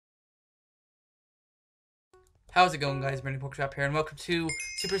How's it going, guys? Burningporkchop here, and welcome to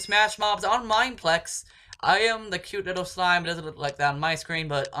Super Smash Mobs on Mineplex. I am the cute little slime. It doesn't look like that on my screen,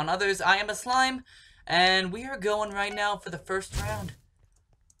 but on others, I am a slime. And we are going right now for the first round.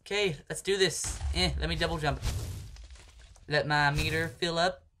 Okay, let's do this. Let me double jump. Let my meter fill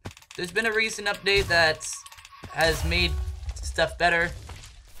up. There's been a recent update that has made stuff better,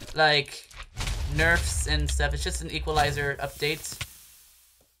 like nerfs and stuff. It's just an equalizer update.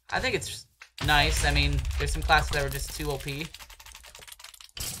 I think it's nice. I mean, there's some classes that were just too OP.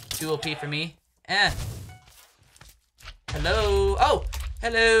 Too OP for me. Hello. Oh,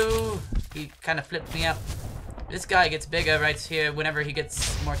 hello. He kind of flipped me out. This guy gets bigger right here whenever he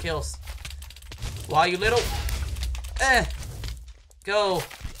gets more kills. Why, you little? Go.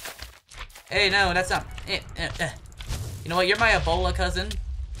 Hey, no, that's not. You know what? You're my Ebola cousin.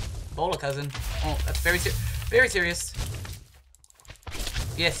 Ebola cousin. Oh, that's very serious.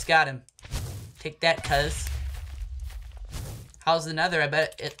 Yes, got him. Take that, cuz. How's the nether? I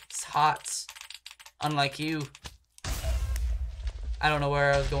bet it's hot. Unlike you. I don't know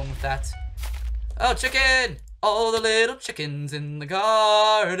where I was going with that. Oh, chicken! All the little chickens in the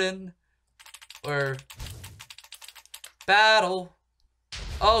garden. Or battle.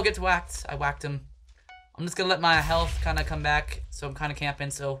 Oh, gets whacked. I whacked him. I'm just gonna let my health kind of come back. So I'm kind of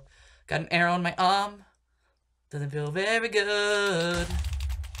camping. So got an arrow in my arm. Doesn't feel very good.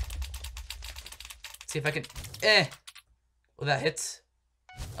 See if I can. Well, that hits.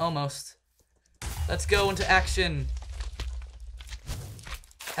 Almost. Let's go into action.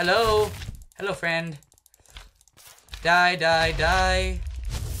 Hello. Hello, friend. Die, die, die.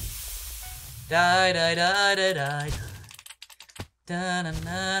 Die, die, die, die, die. Da na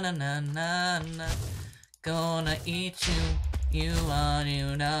na na na na na. Gonna eat you. You are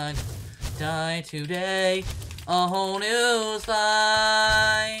you not. Die today. A whole new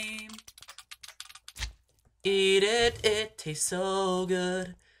slime. Eat it, it tastes so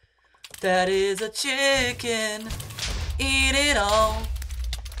good. That is a chicken. Eat it all.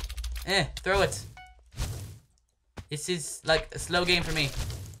 Throw it. This is like a slow game for me.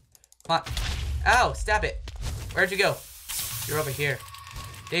 Come on. Ow, stop it. Where'd you go? You're over here.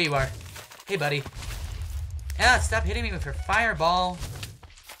 There you are. Hey, buddy. Ah, stop hitting me with your fireball.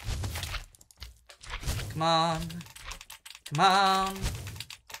 Come on. Come on.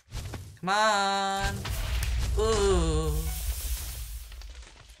 Come on. Ooh.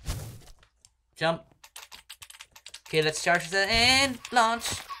 Jump. Okay, let's charge that and launch.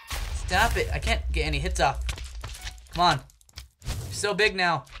 Stop it. I can't get any hits off. Come on. You're so big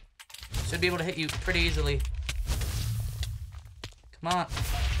now. Should be able to hit you pretty easily. Come on.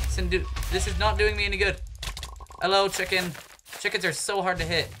 This is not doing me any good. Hello, chicken. Chickens are so hard to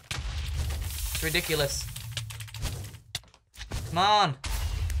hit. It's ridiculous. Come on.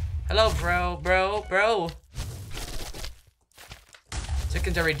 Hello, bro.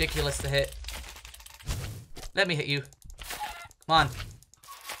 Chickens are ridiculous to hit. Let me hit you. Come on.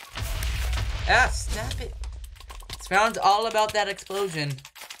 Ah, stop it. This round's all about that explosion.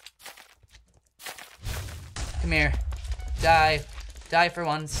 Come here. Die. Die for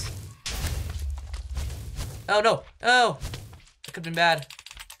once. Oh, no. Oh. That could've been bad.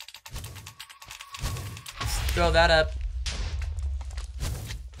 Let's throw that up.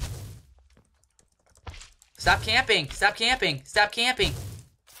 Stop camping! Stop camping! Stop camping!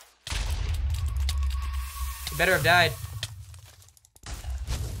 You better have died.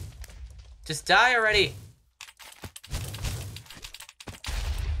 Just die already!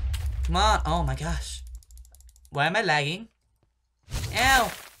 Come on! Oh my gosh. Why am I lagging?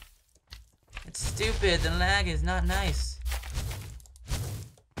 Ow! It's stupid. The lag is not nice.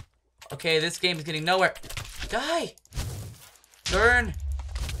 Okay, this game is getting nowhere. Die! Learn!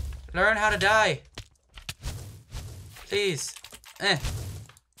 Learn how to die. Please.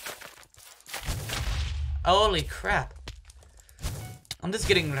 Holy crap. I'm just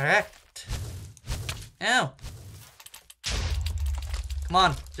getting wrecked. Ow. Come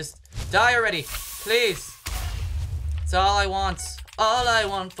on. Just die already. Please. It's all I want. All I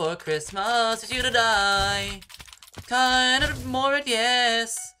want for Christmas is you to die. Kind of more,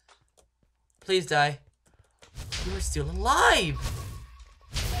 yes. Please die. You are still alive.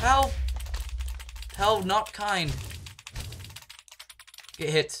 How not kind. Get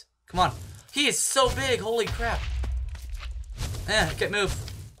hit. Come on. He is so big. Holy crap. I can't move.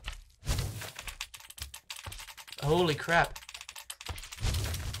 Holy crap.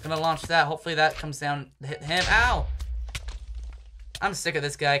 Gonna launch that. Hopefully that comes down to hit him. Ow! I'm sick of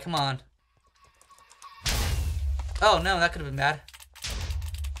this guy. Come on. Oh, no. That could have been bad.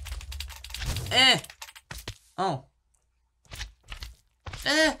 Oh.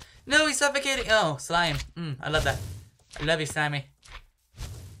 No, he's suffocating. Oh, slime. I love that. I love you, slimy.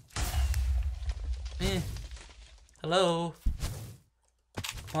 Hello.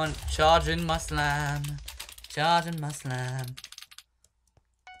 Come on, charging my slime. Charging my slime.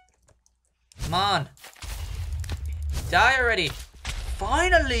 Come on. Die already.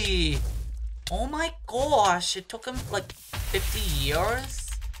 Finally. Oh my gosh. It took him like 50 years.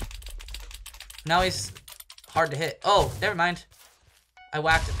 Now he's hard to hit. Oh, never mind. I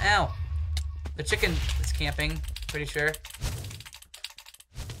whacked him. Ow. The chicken is camping. Pretty sure.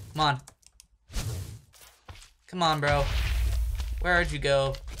 Come on. Come on, bro. Where'd you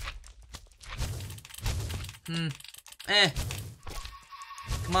go? Come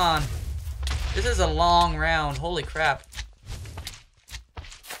on. This is a long round. Holy crap.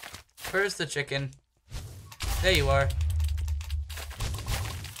 Where's the chicken? There you are.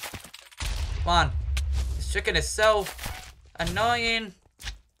 Come on. This chicken is so annoying.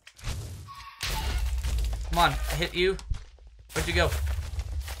 Come on. I hit you. Where'd you go?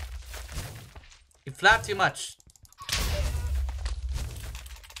 You flap too much.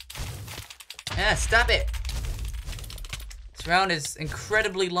 Yeah, stop it. This round is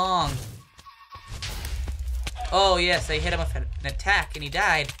incredibly long. Oh, yes, I hit him with an attack and he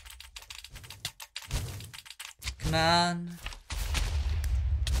died. Come on.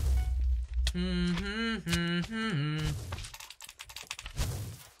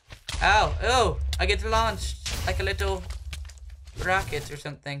 Ow, oh, I get launched like a little rocket or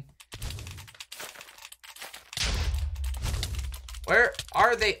something. Where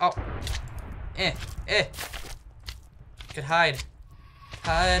are they? Oh. Could hide.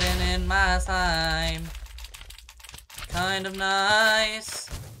 Hiding in my slime. Kind of nice.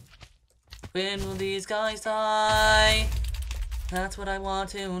 When will these guys die? That's what I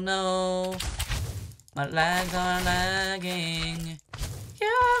want to know. My legs are lagging.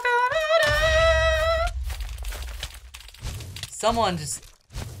 You're gonna die. Someone just...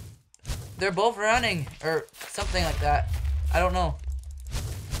 They're both running. Or something like that. I don't know.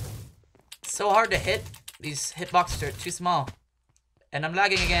 It's so hard to hit. These hitboxes are too small. And I'm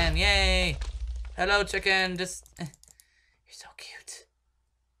lagging again. Yay. Hello, chicken. Just... You're so cute.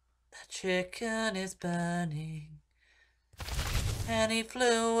 The chicken is burning. And he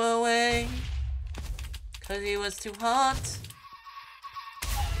flew away. 'Cause he was too hot.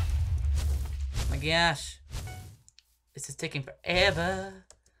 Oh my gosh. This is taking forever.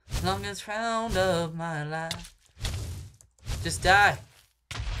 Longest round of my life. Just die.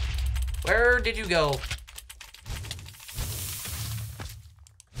 Where did you go?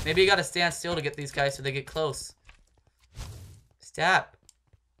 Maybe you gotta stand still to get these guys so they get close. Stop.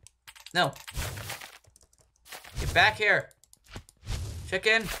 No. Get back here.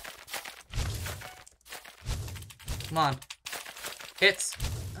 Chicken. Come on. Hits.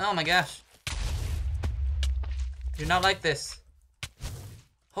 Oh my gosh. Do not like this.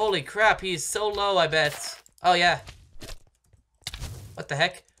 Holy crap, he's so low, I bet. Oh yeah. What the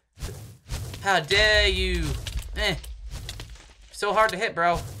heck? How dare you? So hard to hit,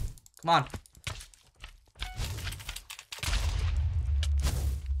 bro. Come on.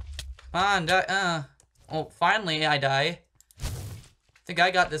 Come on, die. Oh, finally I die. I think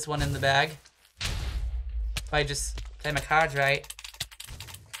I got this one in the bag. If I just play my cards right.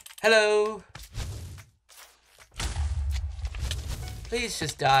 Hello. Please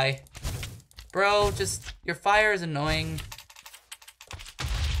just die. Bro, just... Your fire is annoying.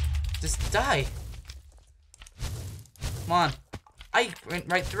 Just die. Come on. I went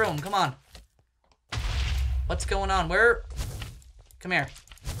right through him. Come on. What's going on? Where? Come here.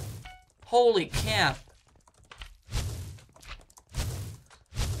 Holy camp.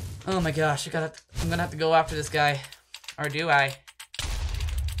 Oh my gosh. I'm gonna have to go after this guy. Or do I?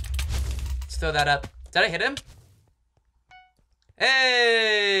 Let's throw that up. Did I hit him?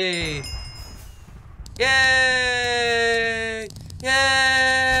 Hey! Yay!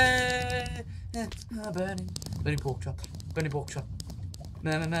 Yay! Burning pork chop. Burning pork chop.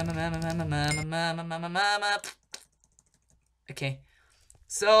 Okay.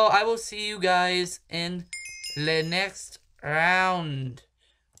 So I will see you guys in the next round.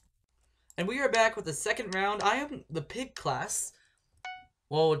 And we are back with the second round. I am the pig class.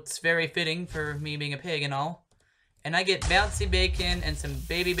 Well, it's very fitting for me being a pig and all. And I get bouncy bacon and some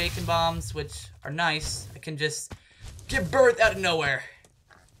baby bacon bombs, which are nice. I can just give birth out of nowhere.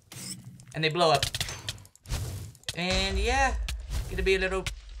 And they blow up. And yeah, get to be a little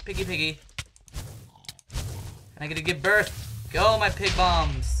piggy. And I get to give birth. Go, my pig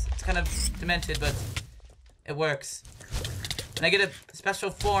bombs. It's kind of demented, but it works. And I get a special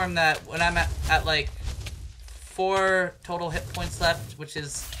form that when I'm at like 4 total hit points left, which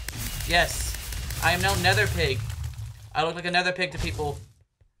is, yes, I am now Nether Pig. I look like a Nether Pig to people.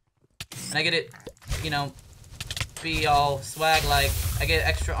 And I get it, you know, be all swag-like. I get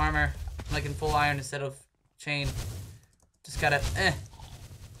extra armor, like in full iron instead of chain. Just gotta,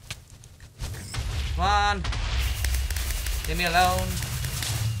 Come on. Leave me alone.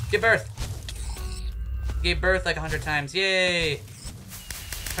 Give birth. Gave birth like 100 times. Yay.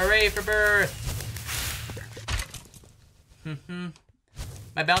 Hooray for birth.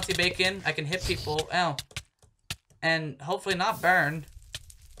 My bouncy bacon, I can hit people. Ow. And hopefully not burn.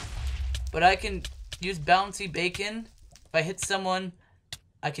 But I can use bouncy bacon. If I hit someone,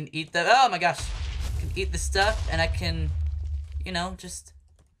 I can eat the... Oh my gosh. I can eat the stuff and I can, you know, just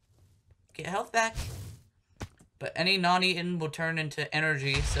get health back. But any non-eaten will turn into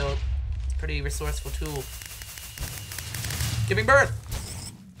energy, so it's a pretty resourceful tool. Giving birth!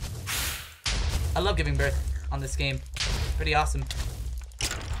 I love giving birth on this game. It's pretty awesome.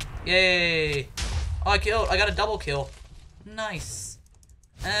 Yay! Oh, I got a double kill. Nice.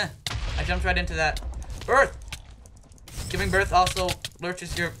 I jumped right into that. Birth! Giving birth also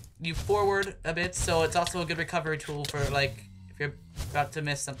lurches you forward a bit, so it's also a good recovery tool for, like, if you're about to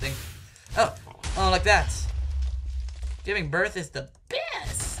miss something. Oh, like that. Giving birth is the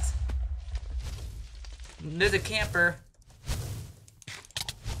best! There's a camper.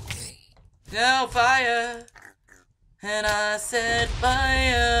 No fire! And I said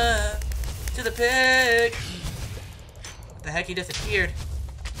fire to the pig! What the heck, he disappeared.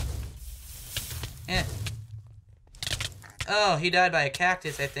 Oh, he died by a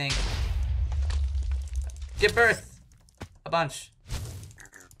cactus, I think. Give birth! A bunch.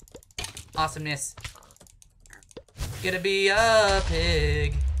 Awesomeness. Gonna be a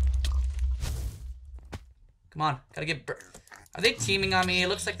pig. Come on, gotta give birth. Are they teaming on me? It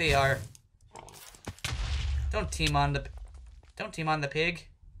looks like they are. Don't team on the pig.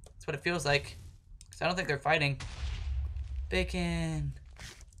 That's what it feels like. Cause I don't think they're fighting. Bacon.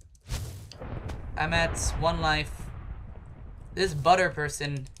 I'm at 1 life. This butter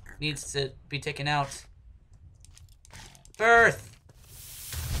person needs to be taken out. Birth!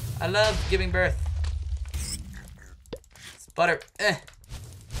 I love giving birth. It's butter.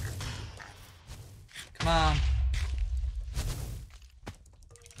 Come on.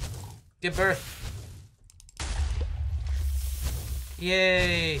 Give birth.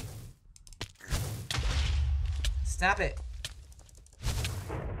 Yay! Stop it.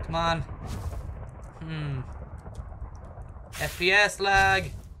 Come on. FPS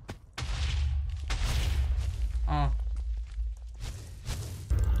lag. Oh.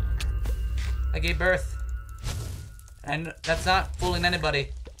 I gave birth. And that's not fooling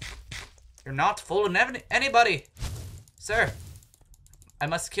anybody. You're not fooling anybody. Sir. I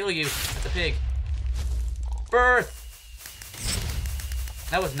must kill you. That's a pig. Birth.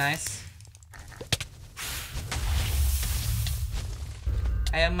 That was nice.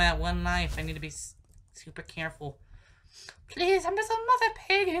 I am at 1 life. I need to be super careful. Please, I'm just a mother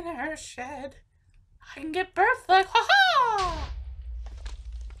pig in her shed. I can give birth like ha-ha!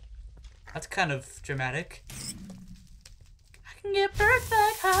 That's kind of dramatic. I can give birth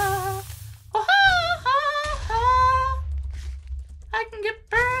like ha ha ha ha. I can give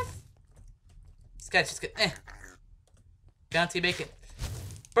birth. This guy's just good. Bounty bacon.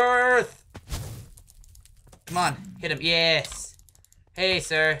 Birth! Come on, hit him. Yes! Hey,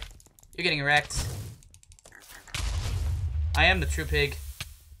 sir. You're getting wrecked. I am the true pig.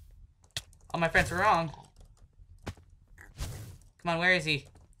 All my friends were wrong. Come on, where is he?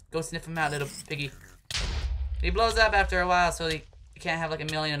 Go sniff him out, little piggy. He blows up after a while, so you can't have like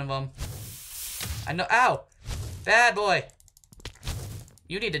a million of them. I know. Ow! Bad boy!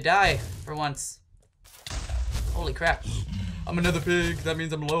 You need to die for once. Holy crap. I'm another pig. That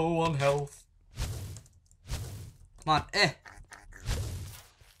means I'm low on health. Come on.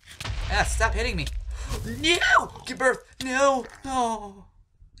 Stop hitting me. No! Give birth! No! No!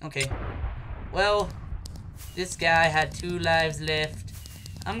 Okay. Well, this guy had 2 lives left.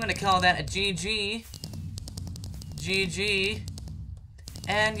 I'm gonna call that a GG. GG.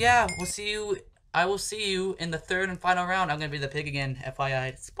 And yeah, we'll see you. I will see you in the 3rd and final round. I'm gonna be the pig again,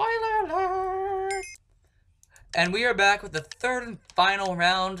 FYI. Spoiler alert! And we are back with the 3rd and final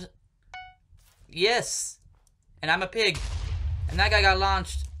round. Yes. And I'm a pig. And that guy got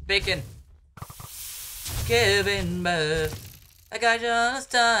launched. Bacon. Giving birth. That guy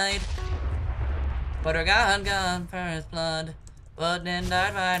just died. Butter gone first blood. But then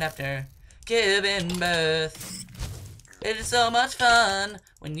died right after giving birth. It is so much fun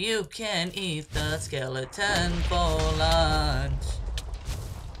when you can eat the skeleton for lunch.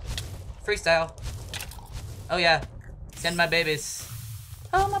 Freestyle. Oh yeah. Send my babies.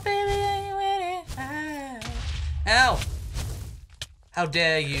 Oh my baby, are you ready? Ow! How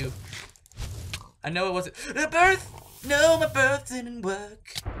dare you? I know it wasn't a birth. No, my birth didn't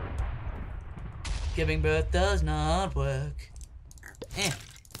work. Giving birth does not work.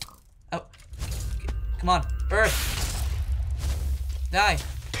 Oh, come on, birth. Die.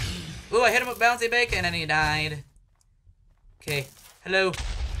 Ooh, I hit him with bouncy bacon and he died. Okay, hello,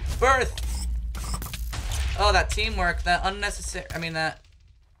 birth. Oh, that teamwork, that unnecessary. I mean that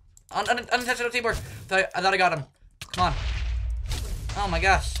unintentional teamwork. I thought I got him. Come on. Oh my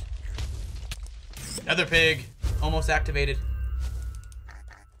gosh. Another pig. Almost activated.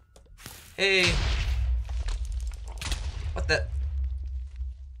 Hey. What the?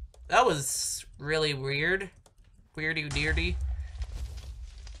 That was really weird. Weirdy deardy.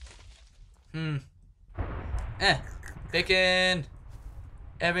 Bacon.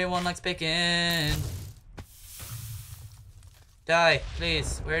 Everyone likes bacon. Die,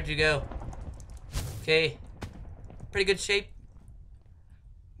 please. Where'd you go? Okay. Pretty good shape.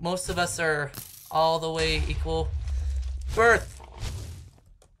 Most of us are all the way equal. Birth!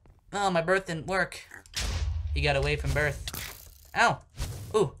 Oh, my birth didn't work. He got away from birth. Ow!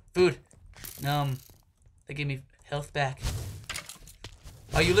 Ooh, food. They gave me health back.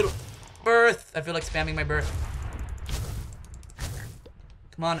 Oh, you little... Birth! I feel like spamming my birth.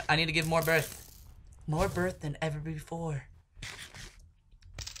 Come on, I need to give more birth. More birth than ever before.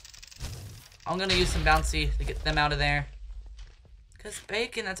 I'm gonna use some bouncy to get them out of there. Cause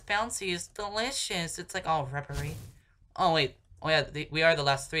bacon that's bouncy is delicious. It's like all rubbery. Oh wait. Oh yeah, we are the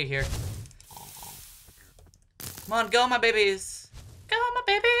last three here. Come on, go my babies. Go my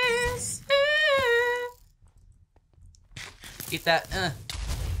babies. Eat that.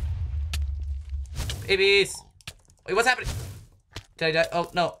 Babies. Wait, what's happening? Did I die? Oh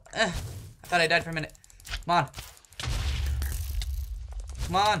no. I thought I died for a minute. Come on.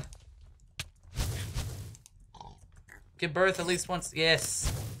 Come on. Give birth at least once.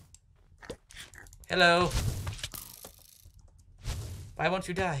 Yes. Hello. Why won't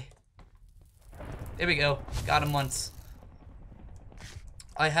you die? There we go. Got him once.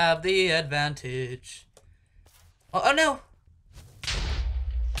 I have the advantage. Oh no.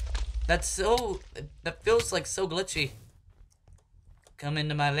 That's so... That feels like so glitchy. Come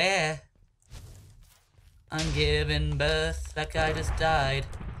into my lair. I'm giving birth like I just died.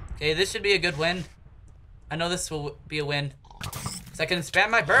 Okay, this should be a good win. I know this will be a win. Because I can spam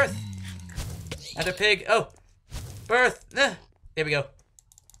my birth. Another pig. Oh. Birth. There we go.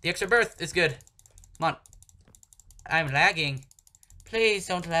 The extra birth is good. Come on. I'm lagging. Please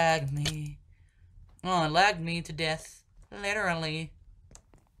don't lag me. Oh, it lagged me to death. Literally.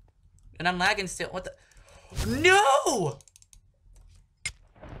 And I'm lagging still. What the? No!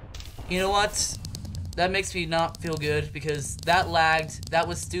 You know what? That makes me not feel good because that lagged. That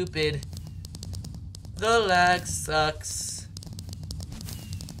was stupid. The lag sucks.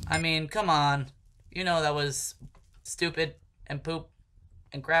 I mean, come on. You know that was stupid and poop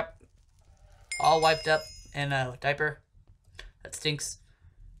and crap. All wiped up in a diaper. That stinks.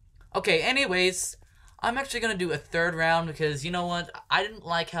 Okay, anyways, I'm actually gonna do a third round because you know what? I didn't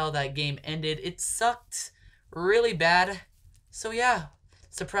like how that game ended. It sucked really bad. So yeah,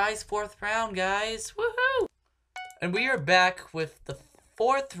 surprise fourth round, guys. Woohoo! And we are back with the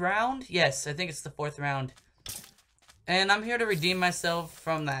fourth round? Yes, I think it's the fourth round. And I'm here to redeem myself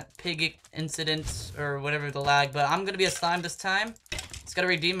from that pig incident or whatever, the lag, but I'm gonna be a slime this time. Just gotta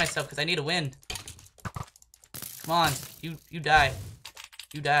redeem myself because I need a win. Come on, you die.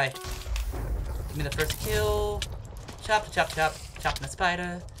 You die. Give me the first kill. Chop, chop, chop. Chopping the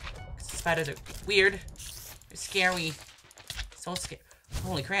spider. The spiders are weird. They're scary. So scary.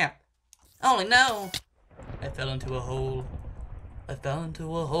 Holy crap. Holy no! I fell into a hole. I fell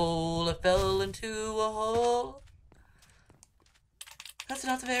into a hole. I fell into a hole. That's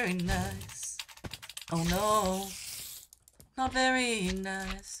not very nice. Oh no. Not very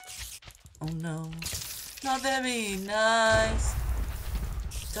nice. Oh no. Not very nice.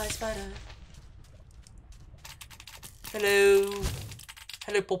 Die, spider. Hello.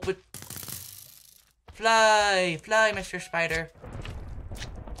 Hello, puppet. Fly. Fly, Mr. Spider.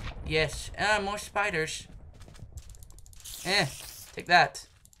 Yes. More spiders. Take that.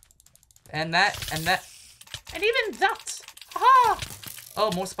 And that. And that. And even that. Haha.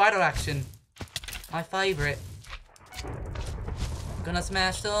 Oh, more spider action. My favorite. Gonna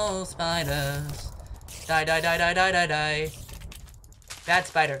smash those spiders. Die, die, die, die, die, die, die. Bad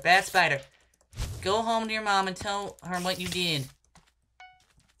spider, bad spider. Go home to your mom and tell her what you did.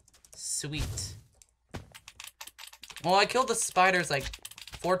 Sweet. Well, I killed the spiders like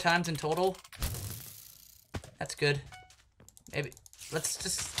 4 times in total. That's good. Maybe let's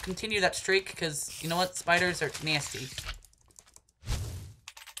just continue that streak, because you know what? Spiders are nasty.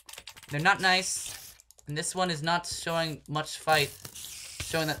 They're not nice, and this one is not showing much fight,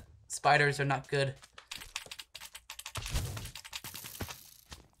 showing that spiders are not good.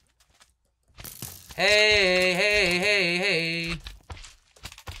 Hey, hey, hey, hey.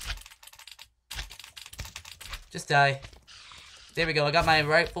 Just die. There we go. I got my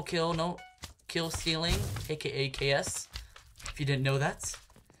rightful kill. No kill stealing, aka KS. If you didn't know that.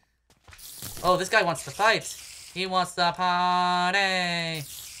 Oh, this guy wants to fight. He wants to party.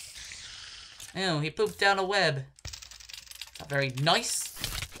 Ew, he pooped down a web. Not very nice.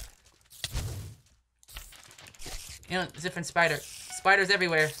 You know, different spider. Spiders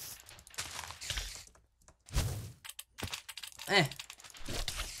everywhere.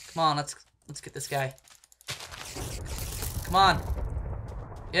 Come on, let's get this guy. Come on.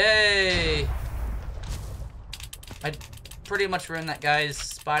 Yay! I pretty much ruined that guy's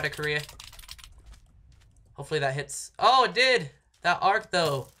spider career. Hopefully that hits. Oh, it did! That arc,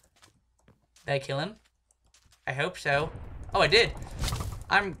 though. Did I kill him? I hope so. Oh, I did.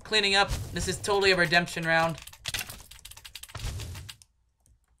 I'm cleaning up. This is totally a redemption round.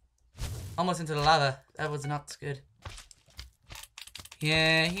 Almost into the lava. That was not good.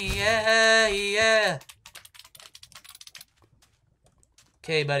 Yeah, yeah, yeah.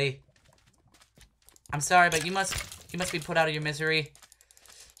 Okay, buddy. I'm sorry, but you must be put out of your misery.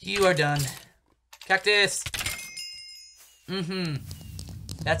 You are done. Cactus!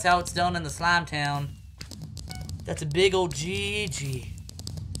 That's how it's done in the Slime Town. That's a big old GG.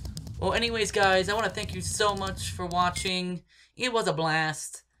 Well, anyways, guys, I want to thank you so much for watching. It was a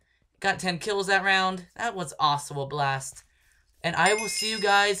blast. Got 10 kills that round. That was also a blast. And I will see you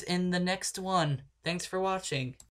guys in the next one. Thanks for watching.